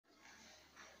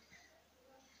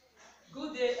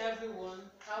day, everyone.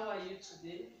 How are you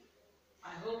today? I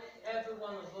hope every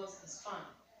one of us is fine.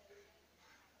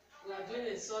 We are doing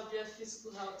a subject,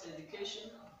 physical health education,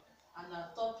 and our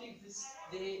topic this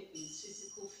day is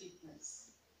physical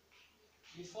fitness.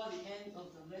 Before the end of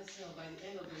the lesson, or by the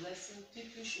end of the lesson,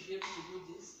 people should be able to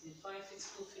do this: define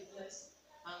physical fitness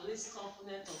and list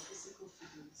components of physical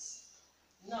fitness.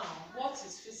 Now, what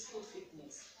is physical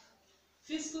fitness?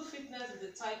 Physical fitness is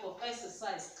the type of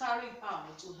exercise carried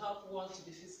out to help one to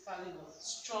be physically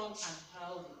strong and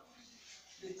healthy.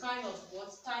 The kind of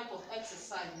type of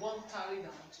exercise one carried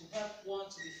out to help one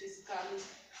to be physically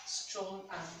strong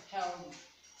and healthy.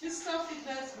 Physical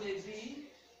fitness may be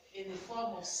in the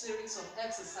form of series of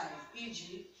exercise,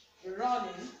 e.g.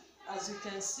 running. As you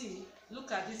can see,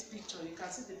 look at this picture, you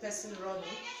can see the person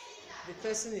running. The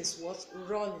person is what?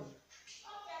 Running.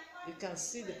 You can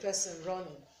see the person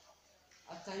running.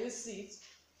 Can you see it?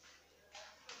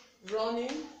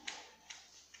 Running.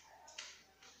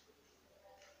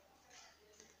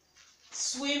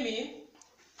 Swimming.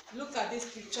 Look at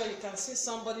this picture, you can see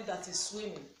somebody that is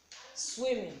swimming.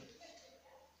 Swimming.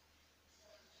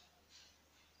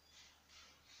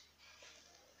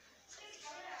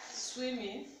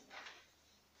 Swimming.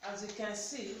 As you can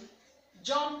see,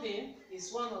 jumping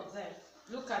is one of them.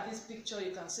 Look at this picture,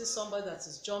 you can see somebody that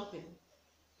is jumping.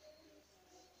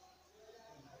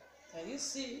 Can you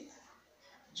see it?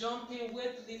 Jumping,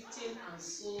 weightlifting, and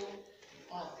so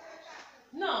on.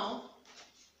 Now,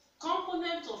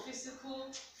 components of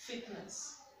physical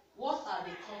fitness. What are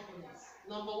the components?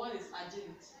 Number one is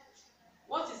agility.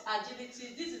 What is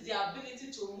agility? This is the ability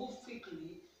to move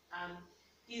quickly and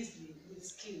easily with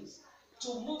skills.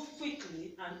 To move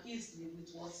quickly and easily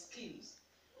with what skills?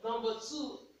 Number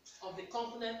two of the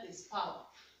component is power.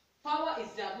 Power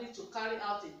is the ability to carry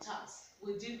out a task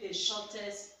within a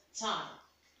shortest time.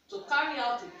 To carry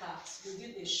out a task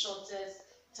within a shortest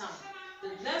time.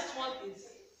 The next one is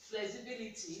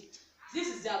flexibility.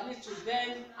 This is the ability to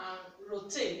bend and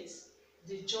rotate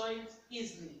the joint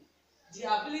easily. The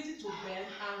ability to bend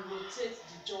and rotate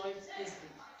the joint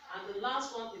easily. And the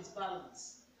last one is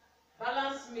balance.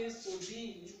 Balance means to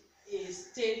be in a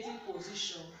steady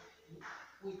position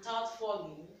without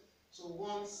falling to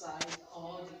one side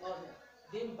or the other.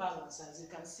 Being balanced, as you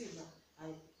can see now.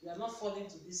 And you are not falling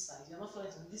to this side, you are not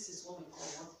falling to this. Is what we call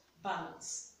what?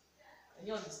 Balance. Can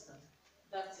you understand?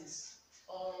 That is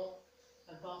all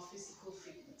about physical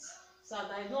fitness. So,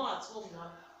 and I know at home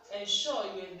now, ensure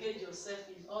you engage yourself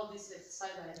in all these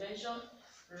exercises I mentioned: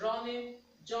 running,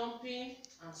 jumping,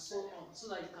 and so on, so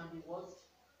that you can be what?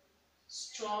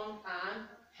 Strong and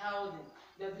healthy.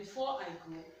 But before I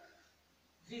go,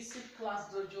 visit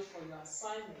Class Dojo for your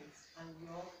assignments and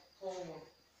your homework.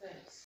 Thanks.